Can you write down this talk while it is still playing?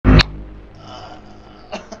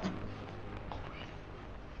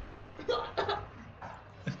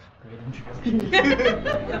I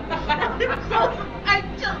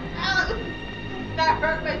jumped out. That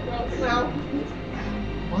hurt my throat so.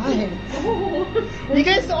 Why? You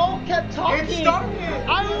guys all kept talking. It started.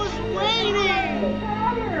 I was waiting.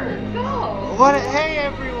 Let's go. What? Hey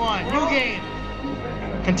everyone, new game.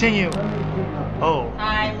 Continue. Oh.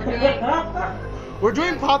 Hi, We're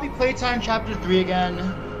doing Poppy Playtime Chapter 3 again.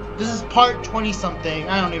 This is part 20 something.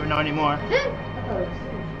 I don't even know anymore.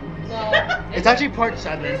 No. It's actually part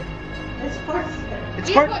 7. It's part 7. It's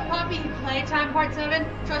He part. put Poppy Playtime Part 7.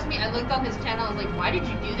 Trust me, I looked on his channel. I was like, why did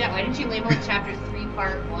you do that? Why didn't you label it Chapter 3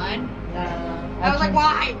 Part 1? I was like,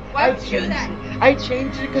 why? Why would you do that? I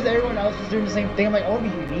changed it because everyone else was doing the same thing. I'm like, I want to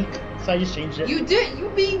be unique, so I just changed it. You did. You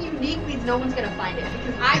being unique means no one's gonna find it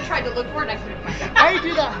because I tried to look for it and I couldn't find it. I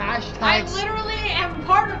do the hashtags. I literally am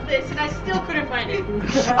part of this and I still couldn't find it.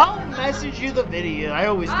 I'll message you the video. I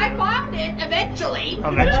always do. I found it eventually.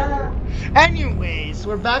 Eventually. Anyways,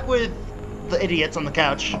 we're back with the idiots on the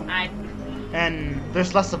couch, I. and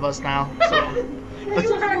there's less of us now. So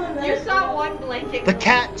You saw one blanket. the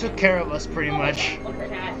cat took care of us pretty much.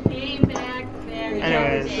 Cat came back very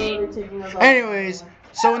Anyways. Anyways,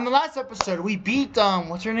 so in the last episode we beat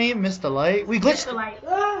what's her name, Miss Delight. We glitched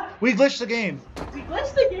We glitched the game. We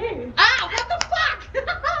glitched the game. Ah, what the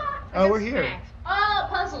fuck? Oh, we're here. Oh,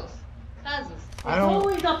 puzzles. Puzzles. I don't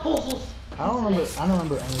Always the puzzles.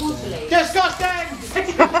 remember anything. Disgusting!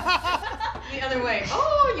 The other way.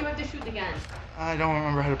 Oh, you have to shoot the gun. I don't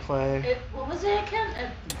remember how to play. What was it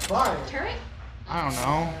again? Fire. Turret? I don't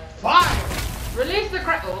know. Fire! Release the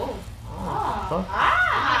crap. Oh. Fuck.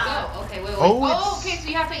 Ah. Okay, wait. Oh, Oh, it's- okay, so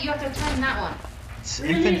you have to turn that one. It's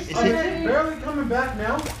infinite. Is Is it? it barely coming back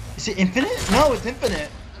now? Is it infinite? No, it's infinite.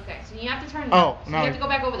 Okay, so you have to turn. Oh, so no. You have to go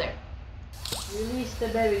back over there. Release the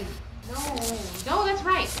baby. No, that's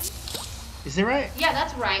right. Is it right? Yeah,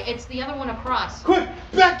 that's right. It's the other one across. Quick,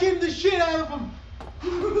 back in the shit out of him!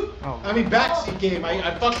 Oh. I mean, backseat game.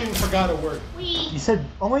 I fucking forgot a word. You said.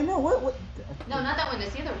 Oh wait, no. What? No, not that one.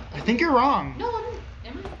 That's the other one. I think you're wrong. No, I'm.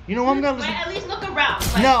 Am I? You know what? I'm gonna Wait, listen. at least look around.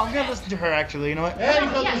 No, I'm gonna listen to her actually. You know what? Hey, No,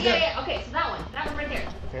 fucking yeah. Okay, so that one right there.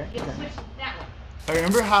 Okay. You have to switch that one. I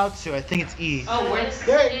remember how to. I think it's E. Oh, where this?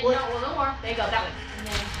 Hey, No, wait. well, no more. There you go. That one. And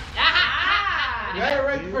then. Ah! You got it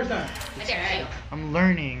right the first time. Right there. You go. I'm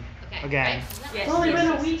learning Okay. again. Right? It's only been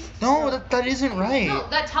a week. No, that isn't right. No,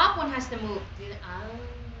 that top one has to move.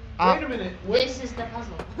 Wait a minute. Wait. This is the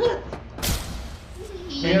puzzle.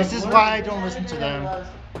 And this is why I don't listen to them.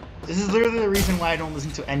 This is literally the reason why I don't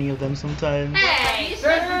listen to any of them sometimes. Hey, There's the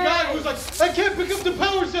guy who's like, I can't pick up the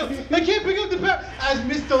power cell. I can't pick up the power. As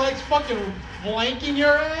Mr. Light's fucking blanking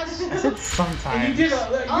your ass. I said sometimes. And you did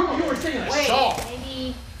you were singing a wait, song.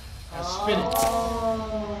 maybe. I spin it.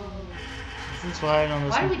 This is why I don't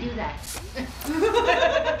Why listen. do we do that?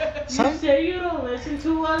 You say you don't listen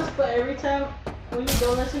to us, but every time when you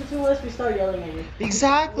don't listen to us, we start yelling at you.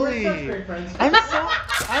 Exactly. We're such great friends.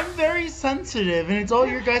 I'm very sensitive, and it's all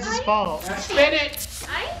your guys' fault. Now spin it.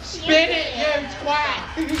 Spin it, you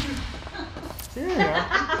twat.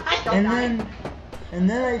 Yeah. And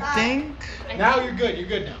then I think. Now you're good. You're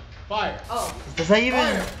good now. Fire. Oh, Does that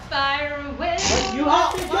even? fire away. You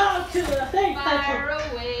have to go to the thing. Fire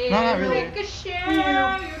away. No, not really. Like a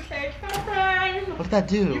shell, you take my brain. What did that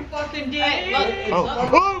do? You fucking did it. Oh.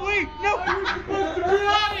 Oh wait, no. You're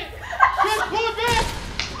on it. Just pull it back.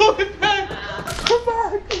 Pull it back. Come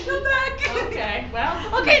back. Come back. Okay,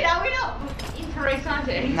 well. Okay, now we know.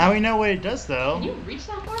 Interessante. Now we know what it does, though. Can you reach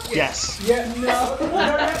that far? Yes. Yeah, no. You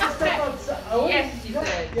don't have to step outside. Oh, wait. Yes, you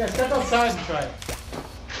could. Yeah, step outside and try it.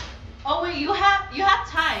 Oh wait, you have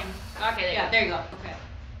time. Okay, there you go. Okay.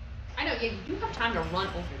 I know, yeah, you do have time to run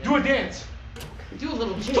over there. Do a dance. Do a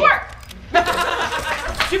little twerk.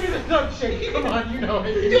 Give me the thug shake. Come on, you know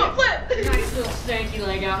it. Do a flip. Nice little stanky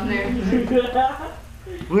leg out there.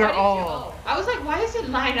 We're Why did all. I was like, why is it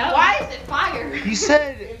line up? Why is it fire? You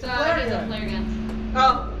said. It is a flare gun.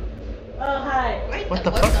 Oh. Oh, hi. Wait, What the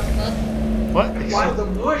what fuck? the fuck? What? Why the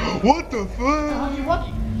wood? What the fuck? Huggy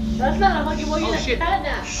Wuggy. That's not a Huggy Wuggy, Oh, that's shit.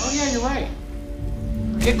 Catnap. Oh, yeah, you're right.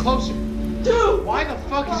 Get closer. Dude! Why the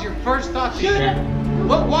fuck is your first thought to Shoot it!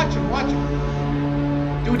 Look, watch him.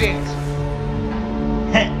 Do a dance.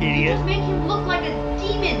 Idiot. Just make him look like a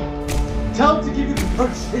demon. Tell him to give you the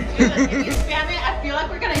thug shake. If you spam it, I feel like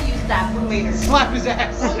we're gonna use that for later. Slap his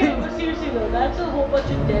ass. Okay, but seriously though, that's a whole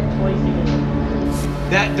bunch of dead toys together.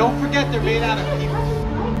 That, don't forget they're made out of people.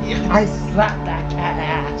 Yeah. I slapped that cat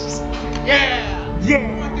ass. Yeah.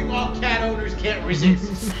 Yeah. One thing all cat owners can't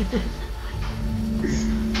resist.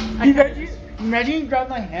 Imagine you grabbed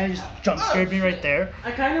my hand and just jump scared me right there.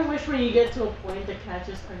 I kind of wish when you get to a point the cat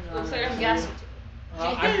just turns on. Looks like I'm gassing.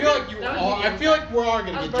 I feel like we're all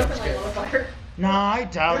gonna get jump scared. Nah, I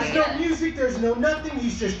doubt There's it. no music, there's no nothing,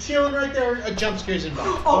 he's just chilling right there, a jump scare's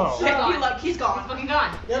involved. Oh, Oh. shit, he's gone. He's fucking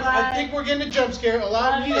gone. Yep, I think we're getting a jump scare,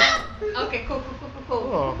 allow me to... Okay, cool.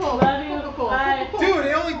 Oh. Love you. Bye. Dude,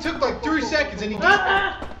 it only took like 3 seconds and he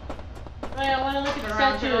just... Wait, I want to look at the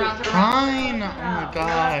Turn statue. around. Fine. Oh my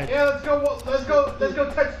god. Yeah, let's go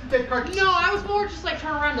touch the dead carcass. No, I was more just like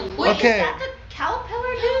turn around to look. Okay. Is that the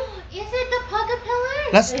caterpillar, dude? Is it the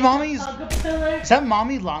pugapillar? That's It's mommy's. a pillar. Is that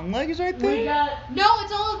mommy long legs right We there? got. No,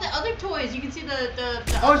 it's all of the other toys. You can see the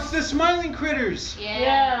Oh, it's the smiling critters.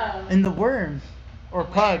 Yeah. And the worm, or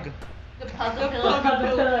pug. The Pugapillar.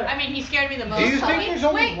 pugapillar. I mean, he scared me the most. Do you think Huggy- there's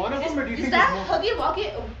only Wait, one of them, or do you is think that there's more?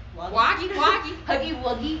 Huggy Wuggy? Wuggy? Huggy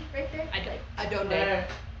Wuggy right there? I don't know.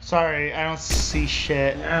 Sorry, I don't see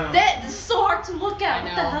shit. This is so hard to look at.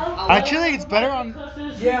 What the hell? Actually, it's better on.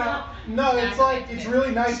 Yeah, no, it's like, it's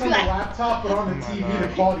really nice on the laptop, but on the TV,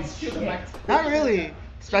 the quality's shit. Not really.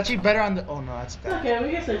 It's actually better on the. Oh no, that's bad. Okay,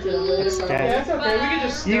 we can search it over. It's Yeah, dead. it's okay, we can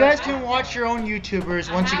just... You guys can watch your own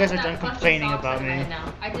YouTubers once you guys are done complaining about me.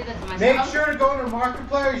 I did that to myself. Make sure to go to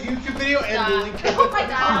Markiplier's YouTube video and the link to Oh my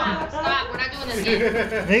god. Stop. We're not doing this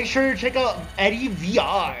yet. Make sure to check out Eddie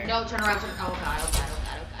VR. No, turn around. Oh god. I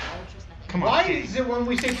don't trust nothing. Come on. Why is it when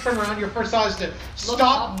we say turn around, your first thought is to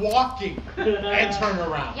stop walking and turn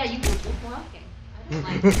around? Yeah, you can keep walking. I don't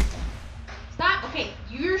like it. Stop. Okay,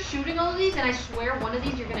 you're shooting all of these, and I swear one of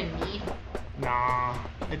these you're gonna need. Nah,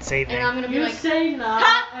 it's saving. And I'm gonna be You like, say nah,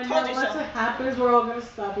 Ha! and Told then you once so. it happens, we're all gonna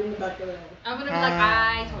stop you in the back of the head. I'm gonna be like,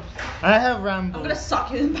 I told you so. I have Rambo. I'm gonna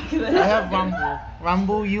suck you in the back of the I head. have Rumble.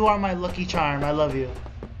 Rumble, you are my lucky charm. I love you.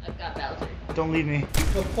 I've got Bowser. Don't leave me.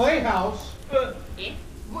 The Playhouse. Eh?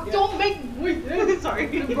 Don't make. Wait, sorry,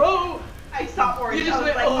 bro. I stopped worrying. You just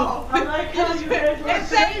went, oh. I like how you guys were It's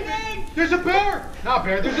saving. There's a bear! Not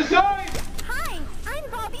bear, there's a sign! Hi, I'm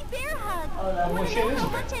Bobby Bear Hug. Oh, that Well, was shit, Know is how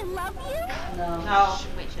a bear. much I love you? No. No.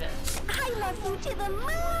 Wait, shit. I love you to the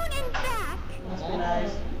moon and back. Must be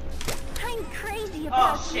nice. I'm crazy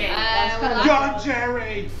about Oh you. shit. kinda- John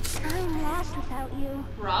Jerry! I'm lost without you.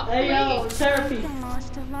 Probably. Hey yo, I've therapy. been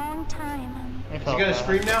lost a long time. I You felt gonna bad.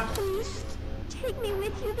 scream now? Please, take me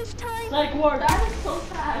with you this time. Psych ward. That is so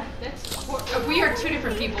sad. We are two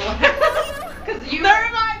different people. Cause you.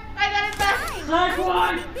 Never mind. I got it back. Psych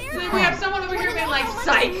ward. We have someone over here being like,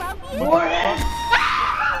 psych. Warden.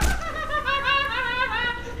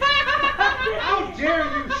 How dare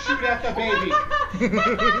you shoot at the baby?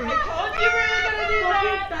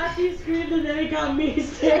 Fucking Patty screamed and then it got me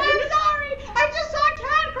scared. I'm sorry. I just saw a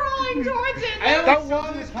cat crawling towards it. I That only saw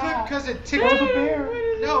wasn't this a clip cat. because it That tickled was the a bear.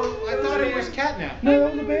 bear. No, I thought it was Catnap. No,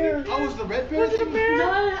 it was a bear. Oh, it was the red bear? No, it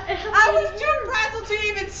had I was too frazzled to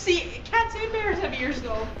even see. Cats and bears have ears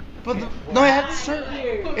though. But no, it had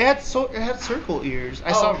circle ears. I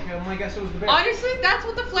Oh, saw. okay, well, I guess it was the bear. Honestly, that's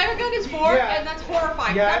what the flare gun is for, Yeah. and that's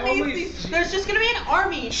horrifying. Yeah, that means only- there's just gonna be an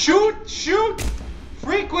army. Shoot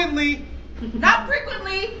frequently. Not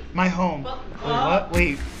frequently. My home. Well, Wait, what?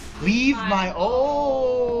 Wait. Leave my.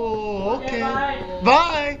 Oh, okay. bye.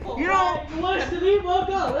 Bye. You know. You want us to leave? We'll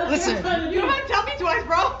go. That's Listen. what we're trying to You do. don't have to tell me twice,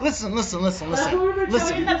 bro. Listen. That's what we were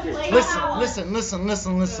Listen. trying to do. Listen.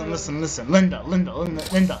 Linda.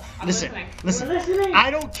 Listen. listening. Listen. We're listening.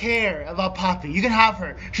 I don't care about Poppy. You can have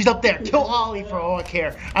her. She's up there. Kill Ollie for all I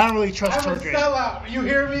care. I don't really trust I'm a children. sellout. You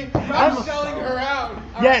hear me? I'm I'm a selling sellout. her out.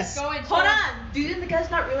 Yes. Go into Hold it. on. Didn't the guys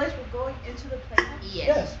not realize we're going into the playhouse?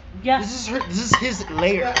 Yes. This is his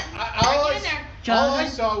lair. Yeah, all Get in there. I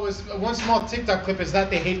saw was one small TikTok clip is that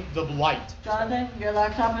they hate the light. Jonathan, your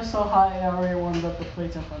laptop is so hot it already warmed up the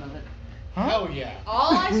plates in front of it. Huh? Hell yeah.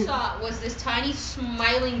 All I saw was this tiny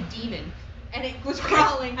smiling demon, and it was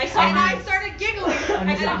crawling. I saw and eyes. I started giggling.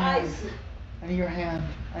 I I saw eyes. need your hand.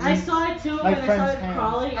 I saw it too my when I friend's started hands.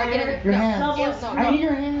 crawling. Alright, get in there. Your No. hand. Tell Yeah, us- no, I need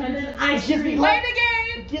your hand. And then I It gives me screamed. Play life. it again.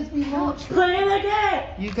 It gives me life. Play it again!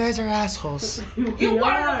 You guys are assholes. You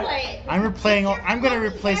wanted to play it. I'm gonna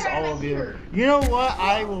replace all of you. You know what?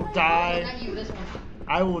 I will die. Not you. This one.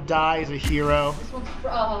 I will die as a hero. This one's.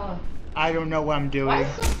 I don't know what I'm Why doing.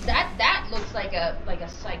 is that looks like a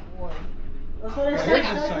psych ward. That's what I Right, said, here's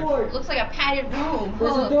the psych psych ward. Looks like a padded room.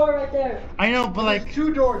 There's a door right there. I know, but There's like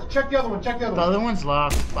 2 doors. Check the other one. Check the other the one. other one's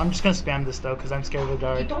locked. I'm just gonna spam this though, cause I'm scared of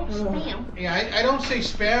the You dark. don't spam. Yeah, I don't say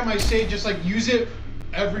spam. I say just like use it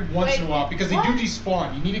every once in a while because they do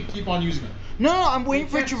despawn. You need to keep on using it. No, I'm waiting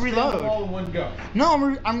for You it to can't spam them all reload. in one go.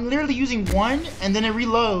 No, I'm literally using one, and then it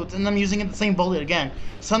reloads, and I'm using it the same bullet again.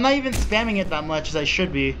 So I'm not even spamming it that much as I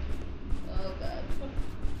should be. Oh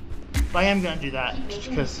god. But I am gonna do that, Keep just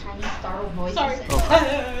making these cause. tiny startled noises. Sorry.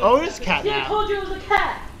 Oh, it's See, I Catnap. told you it was a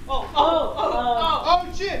cat. Oh,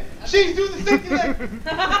 Oh shit! Okay, She's doing the safety leg.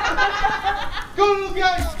 Go, little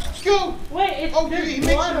guys. Go. Wait, it's Oh, there's he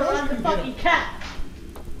makes water the on the motion fucking cat.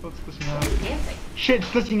 What's glitching out? Dancing. Shit's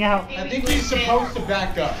glitching out. I think he's supposed to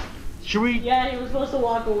back up. Should we? Yeah, he was supposed to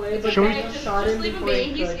walk away, but Should we- they Just shot him leave him before be.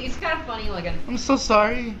 he He's, could. he's kind of funny looking. I'm so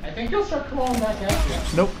sorry. I think he'll start crawling back after you.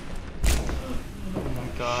 Nope. Oh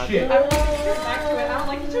my god. Shit. I don't like to turn back to it. I don't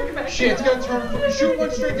like to turn back to Shit, it. it's gonna turn. Shoot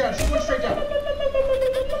one straight down. Shoot one straight down.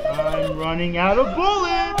 I'm running out of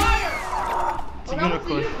bullets. It's a Oh, that was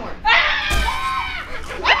the unicorn. unicorn.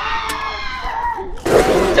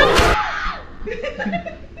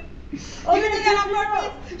 Oh, You did it on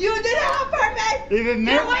purpose! You did it on purpose! If it You're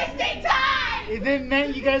meant, wasting time! if it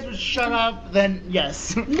meant you guys would shut up, then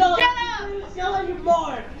yes. No, Shut up! please yell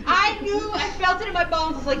anymore. I knew, I felt it in my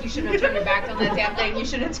bones. It's like, you shouldn't have turned your back on that damn thing. You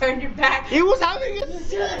should have turned your back. It was having a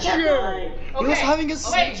seizure. It was having a Wait,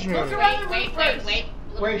 seizure. look around. Wait.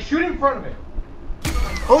 Wait, shoot in front of it.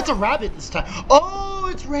 Oh, it's a rabbit this time. Oh,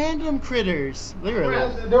 it's random critters.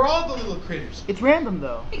 Literally. They're all the little critters. It's random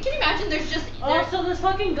though. Hey, can you imagine there's just... Oh, so this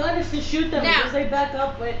fucking gun is to shoot them Now. because they back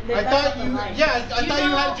up. They I back thought up the you. line. Yeah, I thought you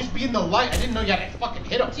know- had to just be in the light. I didn't know you had to fucking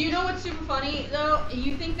hit them. Do you know what's super funny, though?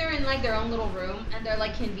 You think they're in, like, their own little room, and they're,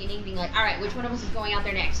 like, convening, being like, alright, which one of us is going out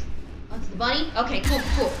there next? Oh, it's the bunny? Okay, cool.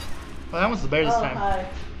 Well, that one's the bear this Oh, time. hi.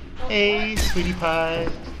 Hey, sweetie pie.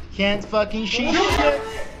 Can't fucking shoot shit.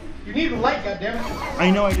 You need a light, goddammit.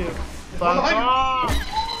 I know I do. Fuck behind you. off.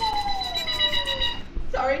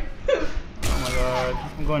 Sorry. Oh my god.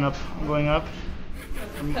 I'm going up.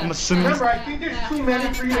 I'm assuming. Remember, I think there's too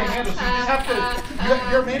many for you to handle, so you just have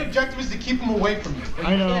to. Your main objective is to keep them away from you. But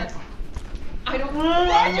I you know. can't- I don't...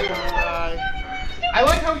 I'm gonna die. I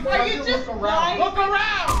like how he Why you doesn't just look around. Look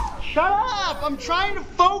around! Shut up! I'm trying to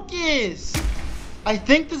focus. I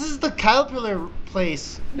think this is the caterpillar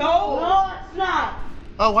place. No, it's not.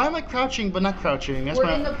 Oh, why am I crouching but not crouching? That's We're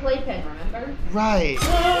my in the playpen, remember? right.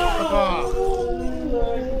 Fuck off.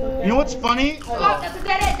 You know what's funny? Oh, that's a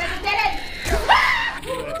dead end! That's a dead end!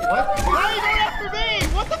 What? Why are you going after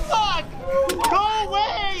me? What the fuck? Go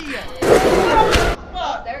away!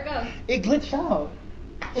 Oh, there it goes. It glitched out.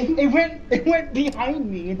 It went behind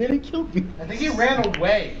me and then it killed me. I think he ran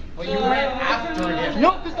away, but you ran after him.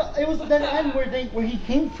 No, because it was that end where he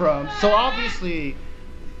came from. So obviously,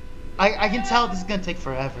 I can tell this is gonna take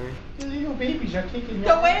forever. The little babies are kicking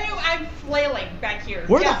The way I'm flailing back here.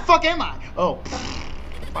 Where the fuck am I? Oh,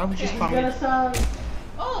 why would you It's spawn me? gonna sound.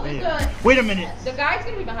 Oh, Wait, the wait a minute. guy's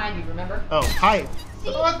gonna be behind you, remember? Oh, hi.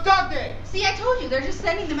 Oh, it's dog day! See, I told you, they're just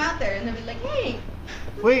sending them out there and they'll be like, hey.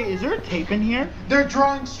 Wait, is there a tape in here? They're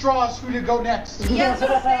drawing straws who to go next. Yeah, that's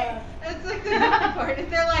what I'm saying. That's like the happy part. If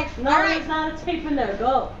they're like, No, alright. there's not a tape in there.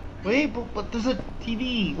 Go. Wait, but there's a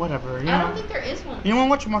TV, whatever. You know. I don't think there is one. You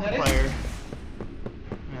want to watch That is- Markiplier?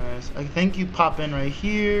 Anyways, I think you pop in right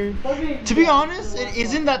here. Okay. To be honest, it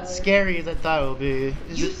isn't that scary as I thought it would be.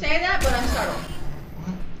 Is You it? say that, but I'm startled.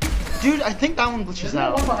 Dude, I think that one glitches Isn't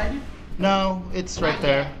there one out. behind you? No, it's right Not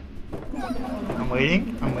there. I'm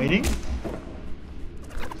waiting.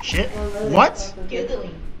 Shit. What?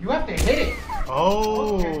 Giggling. You have to hit it.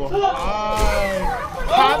 Oh, hi.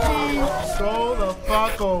 Happy, go the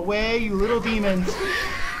fuck away, you little demons.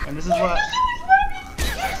 And this is what.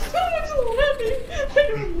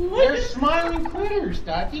 They're smiling critters,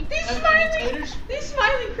 Dottie. These And smiling imitators.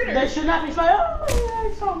 critters. They should not be smiling.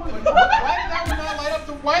 Oh, I saw my. Why did that one not light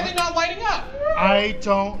up? Why are they not lighting up? I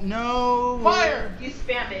don't know. Fire! You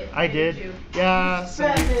spammed it. I did. You? Yeah,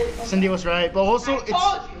 Spam Cindy, it. Cindy was right, but also I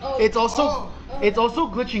told you. it's also Oh. it's also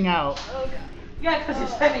glitching out. Oh, God. Yeah, because you're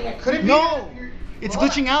spamming it. Could it be? No, that you're- it's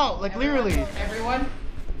glitching out, like literally. Everyone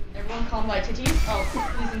calm my titties. Oh,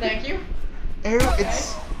 please and thank you.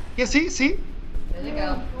 It's yeah. See. There they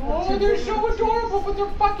go. Oh, they're so adorable, but they're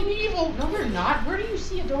fucking evil. No, they're not. Where do you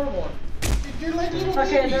see adorable? They're like little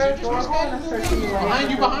Okay, babies. they're They're just adorable and little they're babies. so Behind you,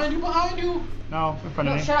 cute. behind you, behind you. No, in front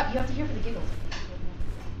No, of me. shut up. You have to hear for the giggles.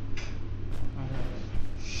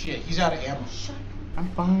 Shit, he's out of ammo. Shut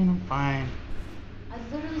up. I'm fine. I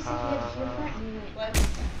literally said you had to hear for it and you went,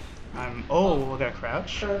 what? Oh, I gotta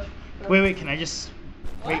crouch. Crouch. Wait. Can I just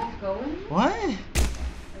wait? Going? What?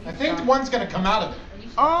 I think one's gonna come out of it.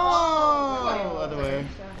 Oh, other way.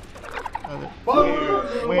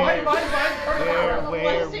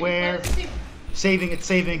 Where? Saving. It's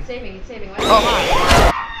saving. Saving. Oh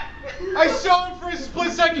hi. I saw him for a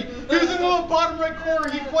split second. He was in the little bottom right corner.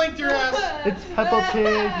 He flanked your ass. It's Peppa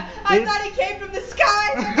Pig. I thought he came from the sky.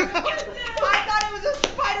 I thought it was a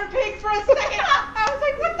spider pig for a second. I was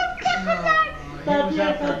like, what the fuck was that? He was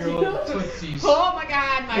after your little tootsies. Oh my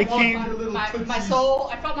god, It came- my soul.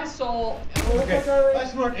 I felt my soul. Okay,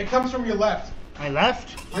 let's look. It comes from your left. My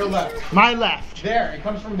left? Your left. My left. There. It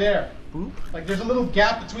comes from there. Boop. Like there's a little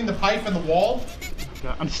gap between the pipe and the wall.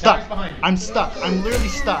 I'm stuck. Guys behind you. I'm stuck. I'm literally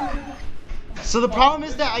stuck. So the problem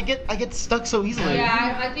is that I get stuck so easily.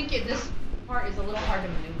 Yeah, I think this part is a little hard to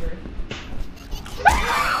maneuver.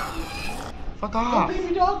 Fuck Oh, off.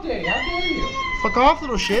 baby dog day. How dare you? Fuck off,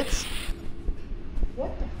 little shits. What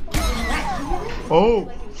the fuck?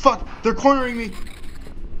 Oh, fuck. They're cornering me.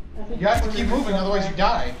 You have to keep moving, otherwise you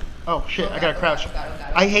die. Oh, shit. I gotta crouch.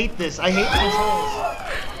 I hate this. I hate the controls.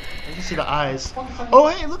 I can see the eyes. Oh,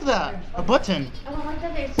 hey, look at that. A button. I don't like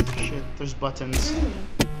that there's... Shit, there's buttons.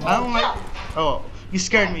 I don't like... Oh, you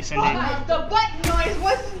scared me, Cindy. The button noise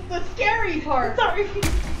wasn't the scary part. Sorry.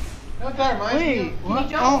 What that reminds me Wait, of? what?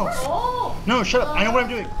 Oh. No, shut up. I know what I'm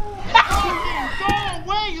doing.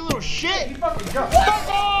 Go away, you little shit. You fucking jump. Fuck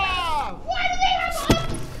off. Why do they have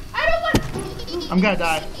ups? I don't want... I'm gonna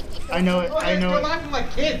die. I know it. I know You're it. laughing like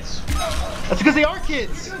kids. That's because they are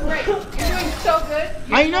kids. Great. You're doing so good.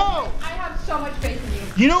 I know. I have so much faith in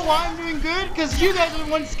you. You know why I'm doing good? Because you guys are the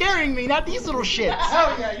ones scaring me, not these little shits.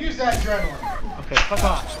 Hell yeah, use that adrenaline. Okay, fuck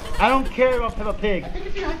off. I don't care about Peppa Pig. I think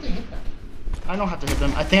if you have to hit them. I don't have to hit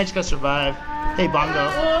them. I think I just gotta survive. Hey, Bongo.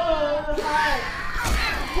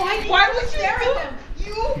 Why would you stare at them?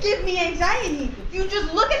 You give me anxiety. You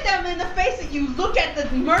just look at them in the face and you look at the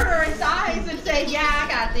murderous eyes and say, yeah, I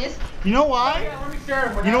got this. You know why? Yeah, let me stare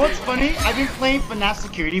at them. You know what's funny? I've been playing FNAF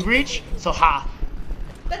Security Breach, so ha.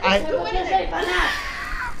 That I- doesn't do anything.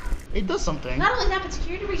 It does something. Not only that, but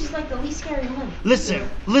security breach is like the least scary one.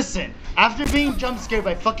 Listen. After being jump scared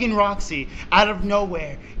by fucking Roxy out of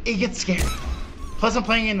nowhere, it gets scary. Plus, I'm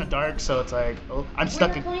playing in the dark, so it's like, oh, I'm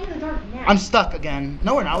stuck. We're playing in the dark now. I'm stuck again.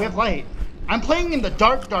 No, we're not. We have light. I'm playing in the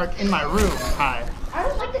dark in my room. Hi. I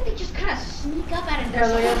don't like that they just kind of sneak up at it.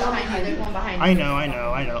 There's one behind you. There's one behind you.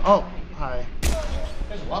 I know. Oh, hi.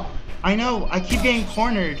 There's a lot. I know. I keep getting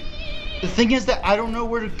cornered. The thing is that I don't know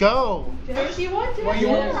where to go. There's you want to. Well, you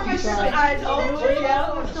Yeah, want my to sister. I know.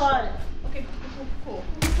 Okay, cool.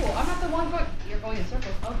 I'm not the one going. You're going in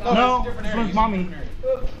circles. Oh god. No, it's a different this area. one's mommy.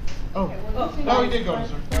 Oh. Oh, he did go to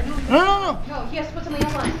circle. No. No, he has to put something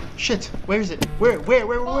else on it. Shit. Where is it? Where? There's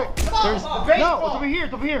no, it's over here.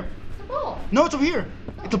 It's over here. The ball. No, it's over here.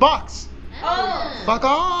 It's a box. Oh. Fuck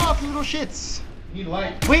off, you little shits. You need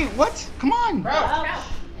light. Wait, what? Come on. Crouch.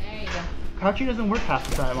 There you go. Crouching doesn't work half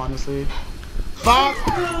the time, honestly. Fuck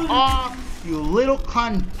off, you little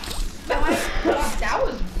cunt. That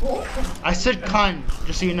was bull. I said cunt,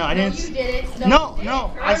 just so you know. I No, didn't. you did it. No, you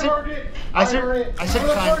no. did. I said. heard it. I said. heard it. I said For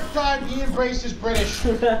the cunt. first time, he embraces British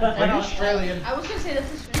and Australian. I was gonna say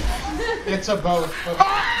this is. It's a both. But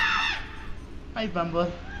Hi,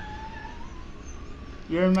 Bumba.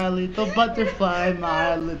 You're my little butterfly,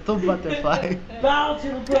 my little butterfly. Bow to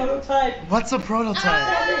the prototype. What's a prototype?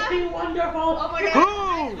 That would be wonderful. Oh my god.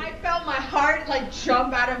 Who? I felt my heart like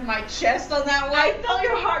jump out of my chest on that one. I felt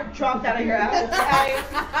your heart dropped out of your ass.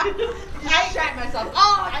 I shat myself.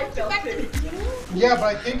 Oh, I felt it. yeah, but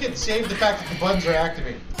I think it saved the fact that the buttons are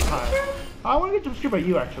activated. Hi. I want to get jump scared by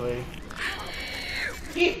you, actually.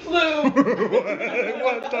 He flew. What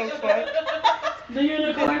the fuck? The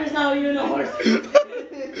unicorn is now a unicorn.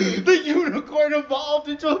 The unicorn evolved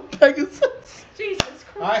into a Pegasus. Jesus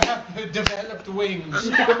I Christ. have developed wings.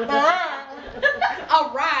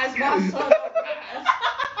 Arise, my son,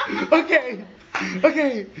 arise. Okay.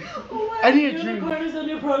 I need a drink. Unicorn is a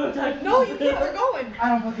new prototype. No, you can't. We're going. I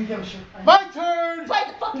don't fucking give a shit. My turn! Play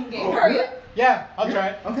the fucking game. Hurry up. Yeah, I'll try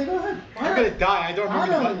it. Okay, go ahead. I'm gonna die. I don't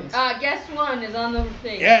remember the buttons. Guess one is on the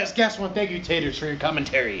thing. Yes, guess what? Thank you, Taters, for your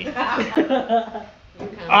commentary.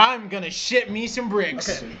 I'm gonna shit me some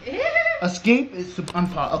bricks. Okay. Escape is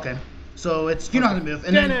unpause. Okay. So it's you know how to move,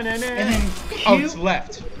 and then Q. Oh, it's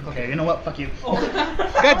left. Okay, you know what? Fuck you. God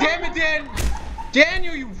damn it, Dan!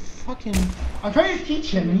 Daniel, you fucking. I'm trying to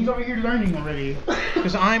teach him, and he's over here learning already.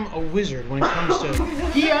 Because I'm a wizard when it comes to.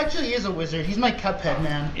 He actually is a wizard. He's my Cuphead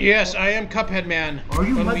man. Yes, I am Cuphead Man. Or are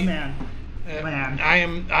you When Mud we- Man? Man. I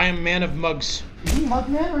am man of mugs. Is he Mud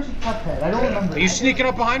Man or is he Cuphead? I don't remember. Are you sneaking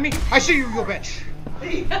up behind me? I see you, you bitch.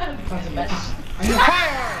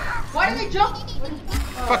 Fire! Why did they jump?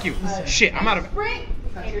 Fuck you. Shit, I'm out of it. Spring.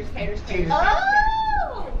 Haters.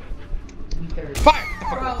 Oh. Fire!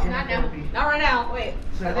 Bro, not now. Not right now. Wait.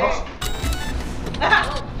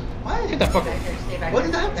 What? Get the fuck out. What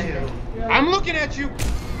did that do? I'm looking at you.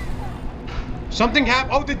 Something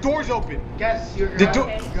happened. Oh, the door's open. Guess you're. The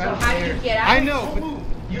door. So how do you get out? I know, Don't but move.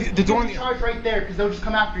 You, the door on the. charge right there because they'll just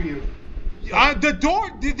come after you. The door.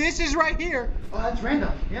 This is right here. Oh, that's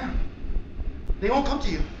random. Yeah. They won't come to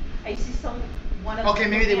you. I see one of Okay,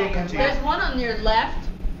 maybe they will come to you. There's one on your left.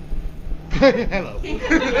 Hello.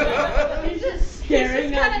 He's just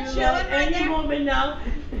staring at you like any moment now.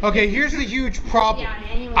 Okay, here's the huge problem. Yeah,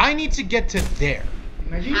 anyway. I need to get to there.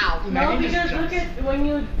 Imagine, Ow. No, imagine just because look jumps. at when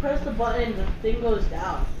you press the button, the thing goes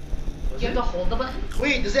down. Do you have to hold the button?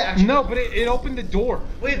 Wait, does it actually? No, but it opened the door.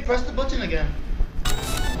 Wait, press the button again.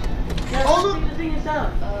 Yeah, Oh, look, the thing is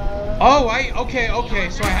down. Oh, okay,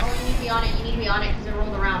 so I Oh, you need to be on it. You need to be on it because it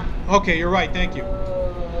rolled around. Okay, you're right, thank you.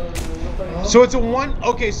 So it's a one,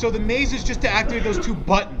 okay, so the maze is just to activate those two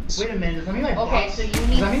buttons. Wait a minute, does that mean my Okay, box? so you Does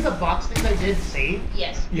need- that mean the box things I did save?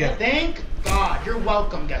 Yes. Yeah. Thank God. You're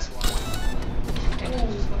welcome. Guess what? Okay,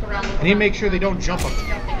 just look around. Look I need to around. make sure they don't jump up. Take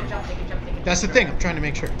a jump. Take a That's the thing, I'm trying to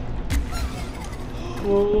make sure.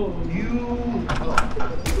 Whoa. You.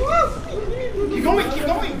 Oh. Keep going. Keep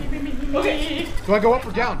going. Okay. Do I go up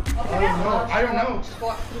or down? I don't know. Just go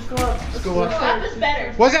up. Just go up. Just go up. Up is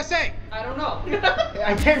better. What does that say? I don't know.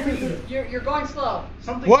 I can't read. You're going slow.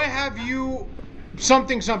 Something. What have you,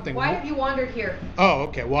 something. Why have you wandered here? Oh,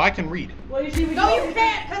 okay, well I can read. Well, you see, we No, just, you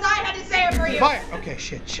can't, because I had to say it for you. Fire! Okay,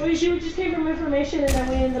 shit. well, you see, we just came from information and then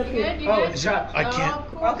we ended up You here. good? You Oh, good? it's trapped. I can't. Oh,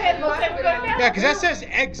 cool. Okay, looks like we're going down. Yeah, because that says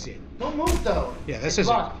exit. Don't move though. Yeah, that It's says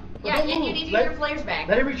locked. Yeah, Don't and you move. need to Let- get your flares back.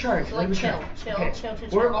 Let it recharge. So, Let it like, recharge. chill. Okay.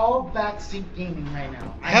 We're all backseat gaming right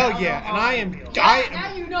now. Hell now yeah, know and how I it am. feels.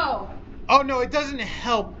 Now you know. Oh no, it doesn't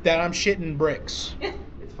help that I'm shitting bricks.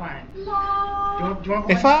 It's fine. Do you Mom. want, do you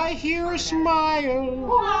want If I hear a smile,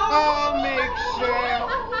 I'll make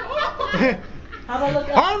sure. How about look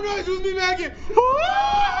up? Harmonize with me, Maggie.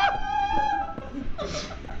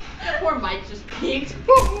 Poor Mike just peeked.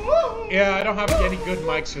 Yeah, I don't have any good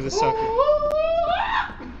mics for this sucker.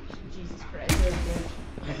 Jesus Christ.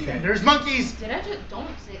 Okay. There's monkeys. Did I just don't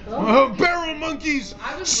say Barrel monkeys,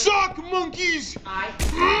 I was- sock monkeys,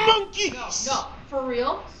 monkeys. No, for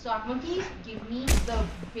real, sock monkeys give me the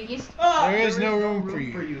biggest. There is no room for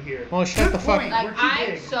you. here. Well, shut the fuck point. up. We're Like too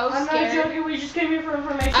I'm big. so I'm not scared. joking, we just came here for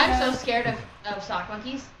information. I'm so guys. scared of sock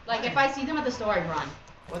monkeys. Like if I see them at the store, I run.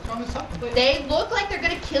 What's wrong with something? They look like they're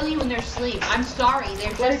gonna kill you in their sleep. I'm sorry, they're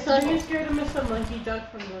Wait, just so are you evil. scared of Mr. Monkey Duck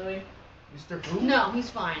from Louis? Mr. Who? No, he's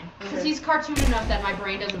fine. Because Okay. he's cartoon enough that my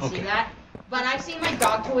brain doesn't Okay. see that. But I've seen my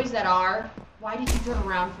dog toys that are. Why did you turn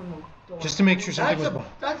around from the door? Just to make sure something That's was. a,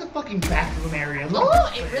 that's a fucking bathroom area. Look Oh,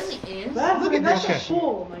 at it this place. really is. That's, Look at that's this a shit.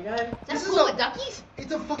 pool, my guy. That's this is cool a- with duckies.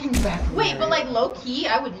 It's a fucking bathroom Wait, area. but like low key,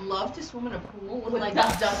 I would love to swim in a pool with like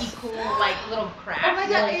ducks. a ducky cool, like little cracks. Oh my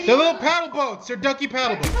God, it They're little paddle boats. They're ducky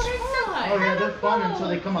paddle boats. Oh yeah, they're fun until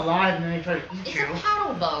they come alive and then they try to eat It's you. a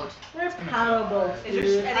paddle boat. There's paddle boats, Is there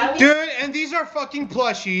dude. anything- Dude, and these are fucking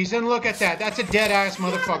plushies. And look at that. That's a dead ass Yeah,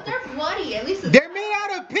 but motherfucker. they're bloody. At least They're made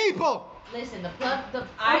out of people. listen. The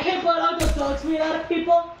I can't put out the dogs made out of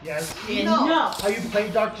people. Yes. No. No. Have you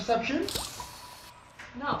played Dark Deception?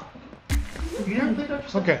 No. You never played Dark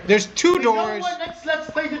Deception? Okay, there's two You know doors. what next let's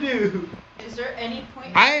play to do? Is there any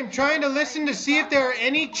point? I am trying to listen to see if there are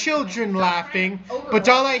any children laughing, but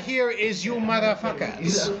all I hear is you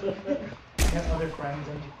motherfuckers. I have other friends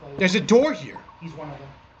I need to play with. There's a door here. He's one of them.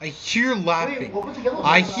 I hear Wait, laughing. what was the yellow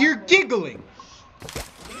I one? hear giggling.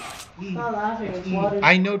 It's not laughing, it's water.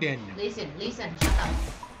 I know, Daniel. Listen. Shut up.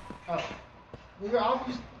 Oh. We were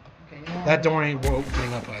obvious. Okay, yeah. That door ain't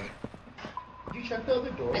opening up either. Did you check the other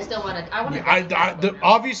door? I still want to. I want Yeah, to.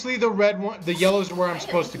 obviously the red one, the yellow's where I'm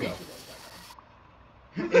supposed to go.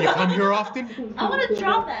 You come here often? I want to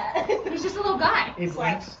drop that. He's just a little guy. It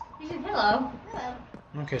blinks. He said hello.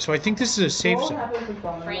 Okay, so I think this is a safe What zone. happened with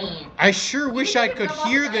Dominic? Friend. I sure wish I could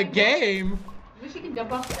hear the game. Wish you could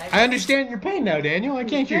jump off the diving I understand your pain now, Daniel. I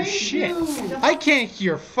can't hear shit. I can't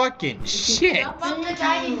hear fucking shit. Jump off the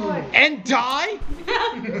diving board. And die?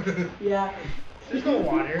 Yeah. There's no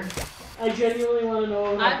water. I genuinely want to know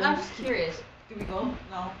what I'm happened. just curious. Do we go?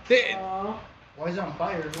 No. They- Aw, Why is it on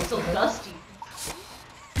fire? What It's so the heck? dusty.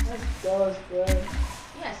 that does good.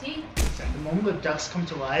 Yeah, see? The moment the ducks come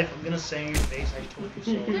to life, I'm gonna say in your face, I told you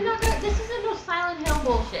so. They're not gonna, this isn't no Silent Hill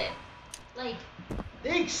bullshit. Like,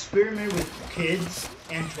 They experiment with kids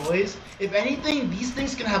and toys. If anything, these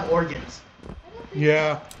things can have organs.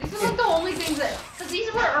 Yeah. these are like the only things that, because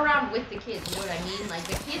these were around with the kids, you know what I mean? Like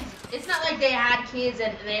the kids, it's not like they had kids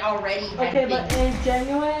and they already had Okay, but things. in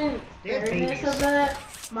genuine They had fairness babies. of that,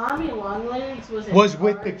 Mommy Longlegs was in Was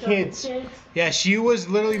with the charge of kids. Yeah, she was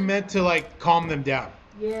literally meant to like calm them down.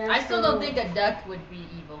 Yeah. I still so don't think a duck would be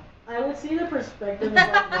evil. I would see the perspective of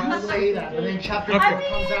what You Longlegs say that, but then did. chapter Okay. 4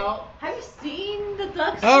 comes out. Have you seen the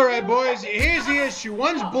ducks? All right, boys. Here's the issue.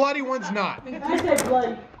 One's bloody, one's not. I said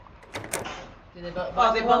bloody. Do they both?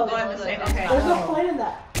 Oh, they both go in the same. Okay. There's no point in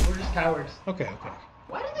that. We're just cowards. Okay.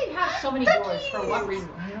 Why do they have so many doors? For what reason?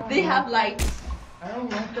 They have lights. I don't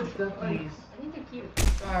like the duckies. I think they're cute.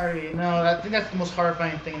 Sorry, no, I think that's the most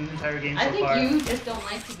horrifying thing in the entire game so I think far. you just don't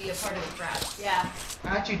like to be a part of the crowd. Yeah.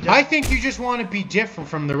 I actually don't. I think you just want to be different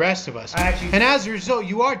from the rest of us. I actually- And as a result,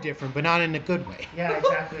 you are different, but not in a good way. Yeah,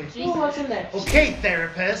 exactly. Oh, what's in there? Okay,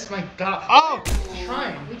 therapist, my god. Oh!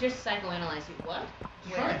 Shrine. We just psychoanalyze you. What?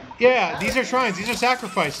 Shrine. Yeah, these are shrines. These are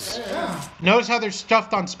sacrifices. Yeah. Notice how they're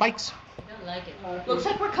stuffed on spikes? I don't like it. Looks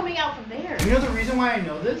like we're coming out from there. You know the reason why I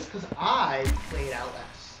know this? Because I played Outlast.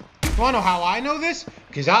 You wanna know how I know this?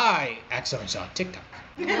 Because I accidentally saw TikTok.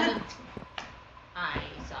 I saw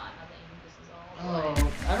nothing. This is all.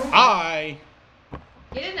 Oh, I don't I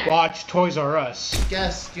Get in there. watched Toys R Us.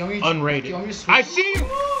 guess. Do you want me to, Unrated. Do you want me to switch? I see you!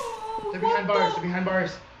 They're behind bars. They're behind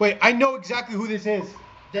bars. Wait, I know exactly who this is.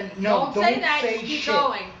 Then no, Don't say that, just keep shit.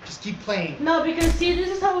 going. Just keep playing. No, because see, this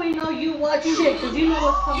is how we know you watch shit, because you know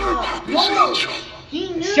what's coming up. No,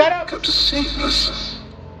 he knew. Shut up! Come to save us.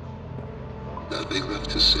 Nothing left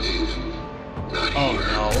to save. Not Oh here.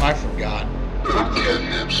 no, I forgot. But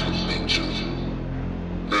Catnap's home angel.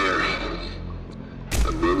 There.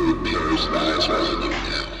 A million pairs of eyes are on you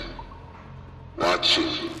now.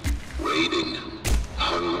 Watching, waiting,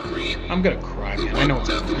 hungry. I'm gonna cry, They man. I know want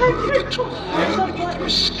what's nothing happening. more than to live beneath your Let me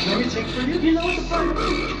skin. take for you. You know what's the part?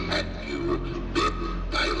 Burrowing at you bit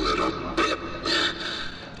by little bit.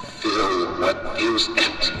 Fill what is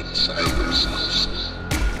empty inside themselves.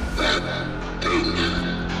 That thing,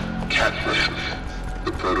 Catnap,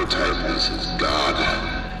 the prototype is his god,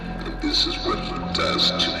 and this is what he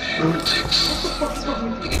does to heretics.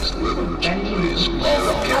 These little toys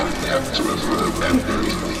all Catnap to affirm that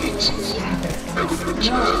very things. And in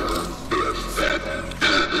return, they are fed.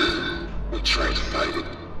 We try to fight it.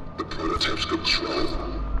 The prototype's control.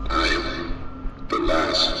 I am the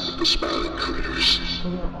last of the smiling critters.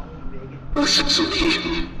 Listen to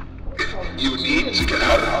me. You need to get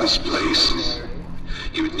out of this place.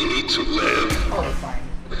 You need to live.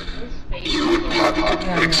 You and Poppy could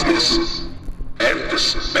fix this. End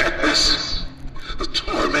this madness. The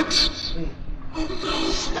torment. Oh no.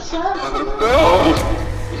 No!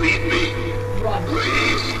 Leave me.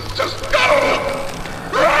 Please, just go!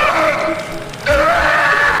 Run!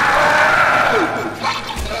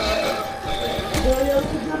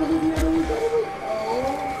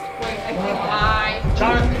 Wait, I think I.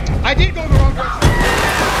 Jonathan. I did go in the wrong direction.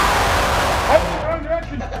 I went in the wrong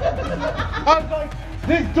direction. I was like,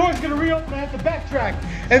 this door's gonna reopen. I have to backtrack.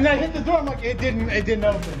 And then I hit the door. I'm like, it didn't open.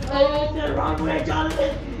 Oh, it's the wrong way,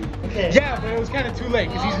 Jonathan. Okay. Yeah, but it was kind of too late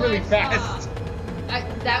because he's really fast.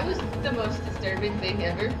 That was the most disturbing thing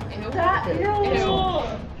ever. Ew.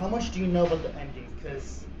 How much do you know about the ending?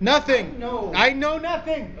 Because Nothing. No. I know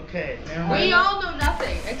nothing. okay, never mind. We all know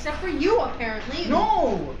nothing, except for you, apparently.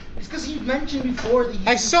 No, it's because he mentioned before that.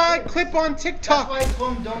 I saw a clip on That's TikTok. why I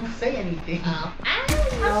told him don't say anything. Oh.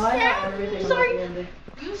 No, I know everything about Sorry. the ending.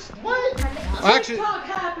 You What? Actually, TikTok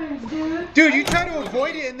happens, dude. you try to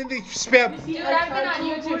avoid it and then they spam. See, Dude, I I've been tried on to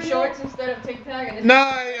YouTube avoid Shorts it. instead of TikTok. And it's No,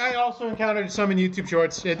 I also encountered some in YouTube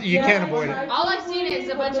Shorts. You Yeah, can't I avoid tried it. to All I've avoid seen it, is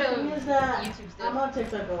a but bunch the of thing is that YouTube stuff. I'm on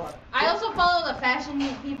TikTok a lot. I also follow the fashion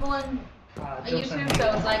people on YouTube,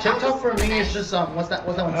 so it's like TikTok for me is just what's that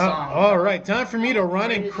one song? All right, time for me to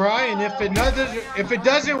run and cry. And if it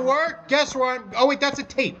doesn't work, guess where I'm? Oh wait, that's a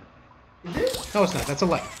tape. Is it? No, it's not. That's a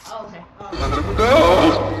light. Oh, okay. Let him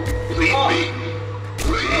go! Leave me.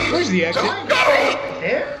 Please. Where's the exit?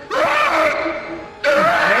 There?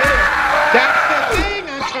 That's the thing.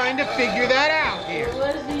 I'm trying to figure that out here.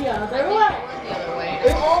 Where's the I other think it way? was the other way.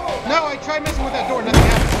 No, I tried messing with that door. Nothing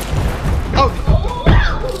happened. Oh,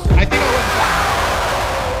 I think I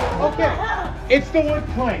was. Okay, it's the wood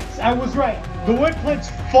planks. I was right. The wood planks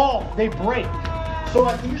fall. They break. So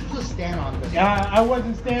I think you're supposed to stand on this. I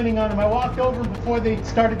wasn't standing on them. I walked over before they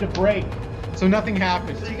started to break, so nothing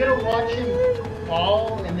happened. So you gotta watch him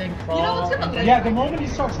fall and then crawl. You know what's gonna and then- Yeah, the moment he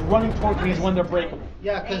starts running towards me is when they're breakable.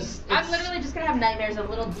 Yeah, because I'm literally just gonna have nightmares of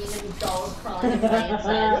little demon dolls crawling in my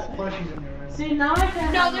inside. plushies in there. Right? See, now I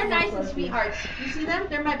can. No, they're nice and sweethearts. You see them?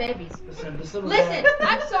 They're my babies. Listen, this little Listen, girl-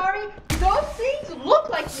 I'm sorry. Those things look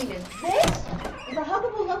like demons. This is a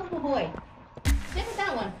huggable, lovable boy. Same with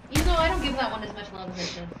that one. Even though I don't give that one as much love as I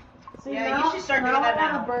should. See, Yeah, now, you should start now doing that I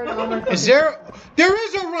now. want a bird on my Is there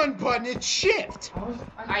is a run button? It's shift.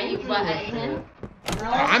 Are you butting him?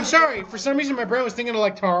 I'm sorry. For some reason, my brain was thinking of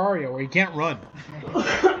like Terraria, where you can't run.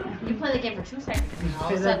 You play the game for 2 seconds, and all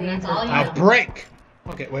of a sudden that's all you A know. break.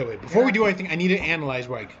 Okay, wait. Before we do anything, I need to analyze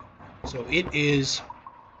where I go. So it is.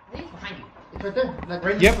 I think it's behind you. It's right there. Like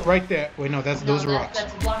right Yep, right there. Wait, no, those are No, rocks.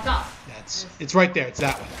 That's blocked off. It's right there. It's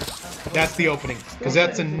that one. That's the opening, because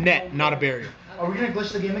that's a net, not a barrier. Are we gonna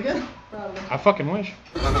glitch the game again? I fucking wish.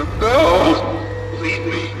 Let him go! Leave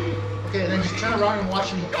me. Okay, then just turn around and watch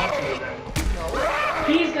him talk to you then.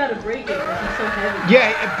 He's got to break it because he's so heavy.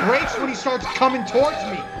 Yeah, it breaks when he starts coming towards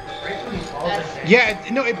me. Breaks when he falls in there. Yeah,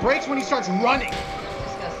 no, it breaks when he starts running.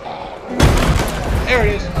 Disgusting. There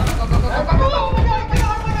it is. Oh my god, I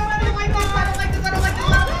don't like this, I don't like this, I don't like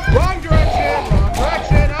this. Wrong direction, wrong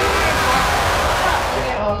direction.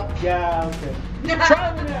 Yeah, okay.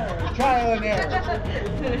 Trial and error, trial and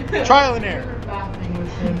error. Trial and error.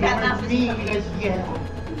 Catnap is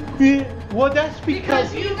Well, that's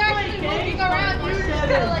because... you guys keep looking around, you're just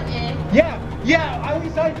kind of like, eh. Yeah, I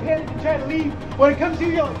always like panic and try to leave. When it comes to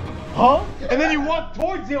you, you're like, huh? And then you walk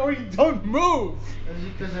towards it or you don't move. That's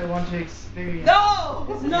because I want to experience. No!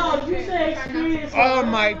 No, you say experience. Oh,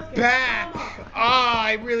 my back.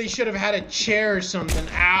 I really should have had a chair or something.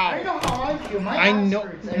 I Ow. know how I feel. My I ass know.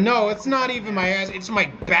 hurts every No, time. it's not even my ass. It's my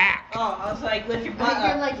back. Oh, I was like, lift your butt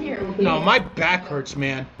You're up. like here. No, my back hurts,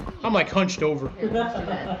 man. I'm like hunched over. I'll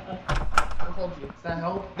hold you. Does that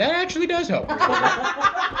help? That actually does help. So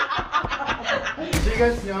you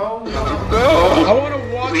guys know? I want to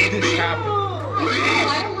watch this happen.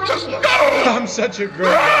 Please, just go. I'm such a great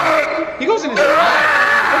guy. He goes in his eye.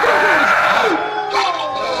 Look at him go in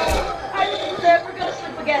his eye. I'm never gonna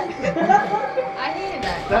sleep again. I hated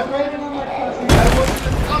that. That right?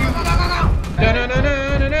 No, no, no,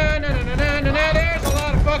 no, no, no, no, no, no, no, no. There's a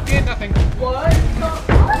lot of fucking nothing. What?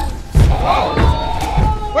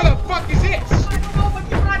 Oh. Where the fuck is this?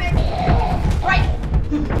 Right!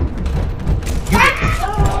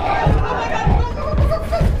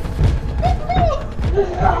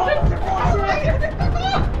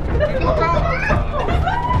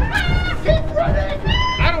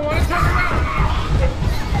 I don't want to turn around.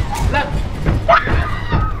 Left.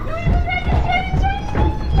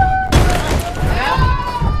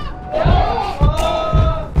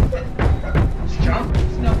 Just jump.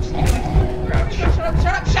 No, just keep going. Crouch. Shut up,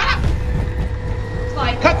 shut up, shut up!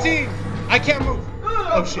 Slide. Cutscene. I can't move.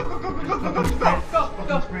 Oh shit. Go,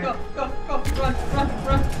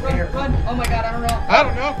 run. Oh my god, I don't know. I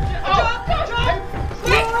don't know. Jump!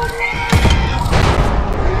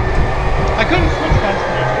 I couldn't switch fast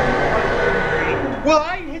enough. Well,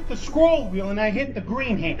 I hit the scroll wheel and I hit the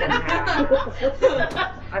green hand.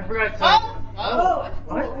 I forgot to.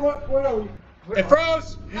 What? Where are we? It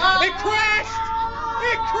froze. It crashed.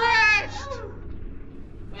 It crashed.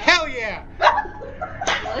 Hell yeah.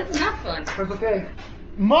 Well, it's not fun. It's okay.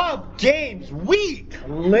 Mob games weak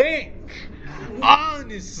link.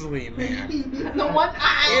 Honestly, man. The one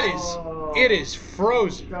eye. It is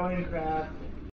frozen. Going crap.